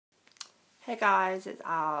Hey guys, it's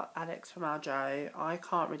Alex from Aljo. I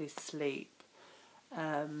can't really sleep.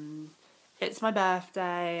 It's my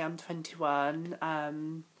birthday, I'm 21,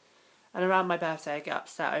 and around my birthday I get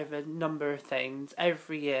upset over a number of things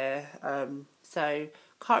every year. So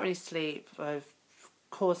can't really sleep. I've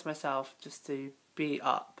caused myself just to be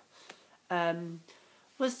up.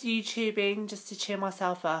 Was YouTubing just to cheer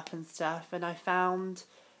myself up and stuff, and I found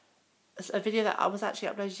a video that I was actually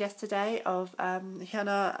uploaded yesterday of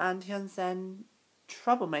Hyuna and Hyun-seung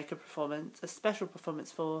Troublemaker performance, a special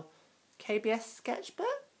performance for KBS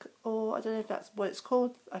Sketchbook, or I don't know if that's what it's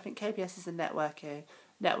called. I think KBS is the network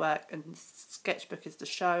and Sketchbook is the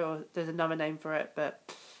show, or there's another name for it, but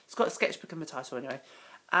it's got a Sketchbook in the title anyway.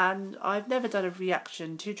 And I've never done a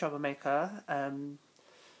reaction to Troublemaker.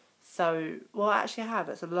 So, well, actually I have.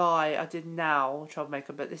 That's a lie. I did now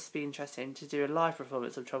Troublemaker, but this would be interesting to do a live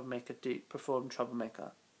performance of Troublemaker perform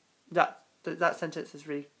Troublemaker. That sentence has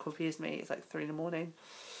really confused me. It's like 3 a.m.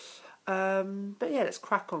 But yeah, let's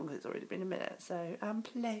crack on because it's already been a minute. So,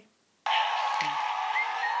 play.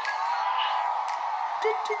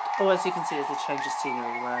 Oh, as you can see, there's a change of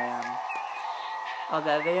scenery where I am. Oh,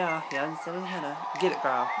 there they are. Hyun-seung and Hyuna. Get it,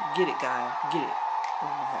 girl. Get it, guy. Get it. Oh,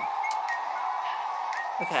 my head.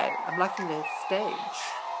 Okay, I'm liking the stage.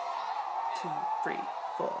 2, 3,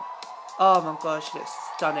 4. Oh my gosh, she looks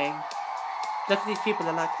stunning. Look at these people,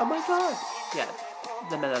 they're like, oh my god. Yeah,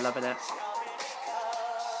 the men are loving it.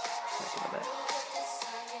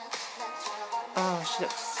 Oh, she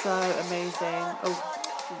looks so amazing. Oh,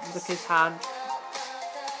 look at his hand.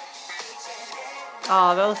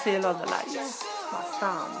 Oh, they'll see along, they're like, yes, my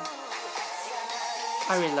song.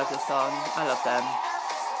 I really love this song. I love them.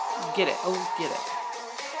 Get it, oh, get it.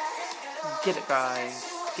 Get it, guys.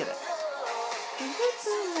 Get it.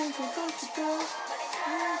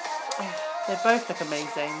 They both look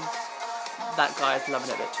amazing. That guy's loving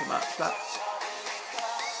it a bit too much.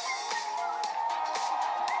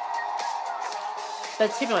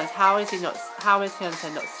 But to be honest, how is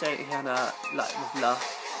Hyun-seung not staring at Hyuna like with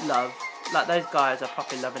love? Like those guys are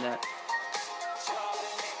properly loving it.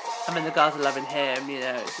 I mean, the guys are loving him. You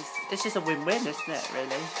know, it's just a win-win, isn't it?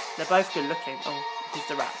 Really, they're both good looking. Oh, here's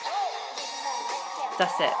the rap.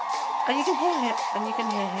 That's it. And you can hear it. And you can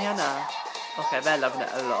hear Hyuna. Okay, they're loving it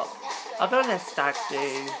a lot. I'll be on their stag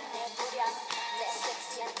do.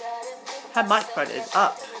 Her microphone is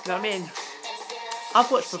up. You know what I mean? I've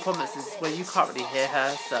watched performances where you can't really hear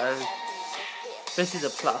her, so this is a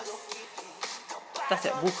plus. That's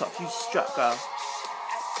it. Walk up, you strut, girl.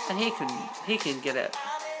 And he can get it.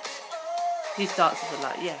 These dancers are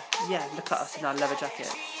like, yeah, look at us in our leather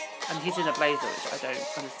jackets. And he's in a blazer, which I don't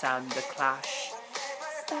understand the clash.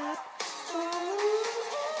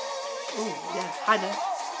 Oh, yeah, I know.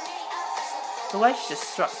 The way she just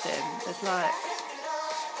struts in, it's like...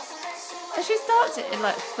 And she's dancing in,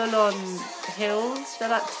 like, full-on heels. They're,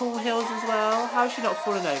 like, tall heels as well. How is she not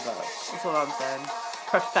falling over? That's all I'm saying.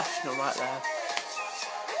 Professional right there.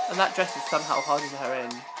 And that dress is somehow holding her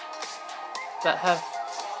in. But her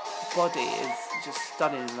body is just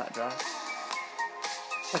stunning in that dress.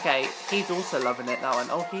 Okay, he's also loving it, that one.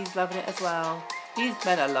 Oh, he's loving it as well. These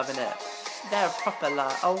men are loving it. They're proper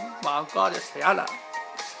like, oh my god, it's Rihanna.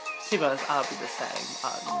 To be honest, I'll be the same.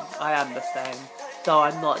 I am the same. Though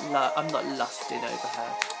I'm not lusting over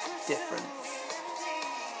her difference.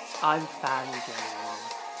 I'm fangirl.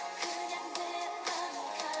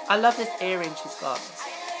 I love this earring she's got.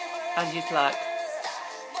 And he's like,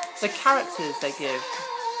 the characters they give.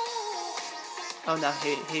 Oh no,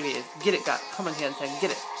 here he is. Get it, guy. Come on here and say,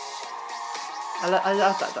 get it. I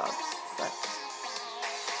love that dance. So.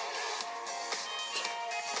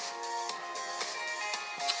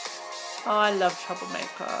 Oh, I love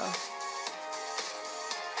Troublemaker.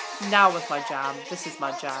 Now was my jam. This is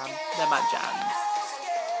my jam. They're my jams.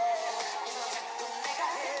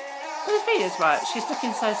 But the thing is, right, she's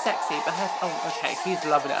looking so sexy, but her... Oh, okay, he's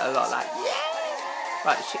loving it a lot, like, yeah!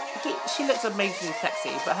 Right, she looks amazingly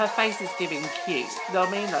sexy, but her face is giving cute. You know what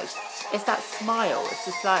I mean? Like, it's that smile. It's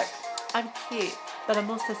just like, I'm cute, but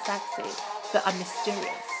I'm also sexy, but I'm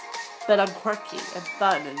mysterious, but I'm quirky and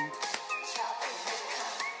fun and...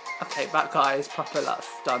 Okay, that guy is proper like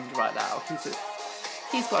stunned right now.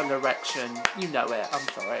 He's got an erection. You know it. I'm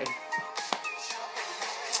sorry.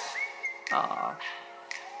 Ah,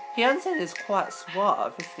 Hyun-seung is quite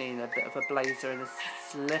suave, isn't he? In a bit of a blazer and a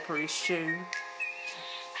slippery shoe.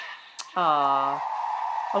 Ah,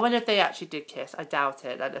 I wonder if they actually did kiss. I doubt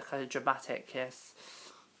it. Like a kind of dramatic kiss.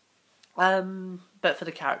 But for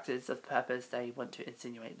the characters of purpose, they want to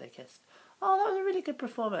insinuate they kissed. Oh, that was a really good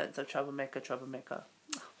performance of Troublemaker.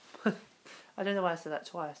 I don't know why I said that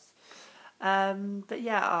twice. But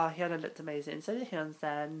yeah, Hyuna looked amazing. So did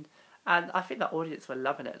Hyun-seung. And I think the audience were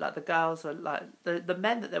loving it. Like the girls were like the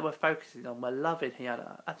men that they were focusing on were loving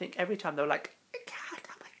Hyuna. I think every time they were like, oh my god,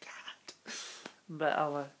 oh my god.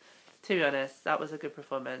 But to be honest, that was a good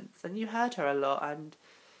performance. And you heard her a lot, and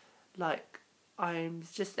like I'm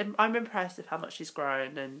impressed with how much she's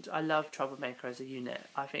grown, and I love Troublemaker as a unit.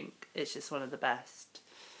 I think it's just one of the best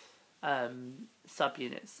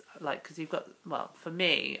subunits. Like, because you've got, well, for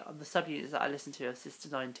me, the subunits that I listen to are Sister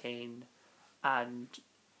 19 and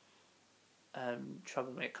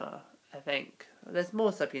Troublemaker. I think there's more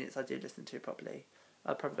subunits I do listen to. Probably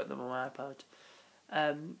I've probably got them on my iPod.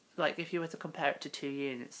 Like if you were to compare it to 2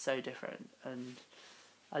 units, so different, and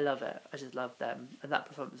I love it. I just love them, and that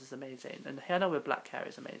performance is amazing. And Hyuna with black hair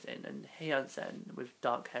is amazing, and Hyun-seung with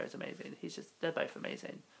dark hair is amazing. They're both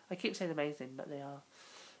amazing. I keep saying amazing, but they are.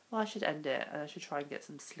 Well, I should end it, and I should try and get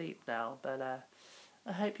some sleep now. But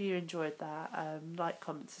I hope you enjoyed that. Like,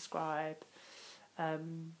 comment, subscribe.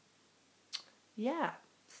 Yeah,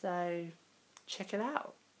 so check it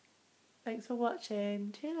out. Thanks for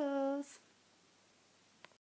watching. Cheers.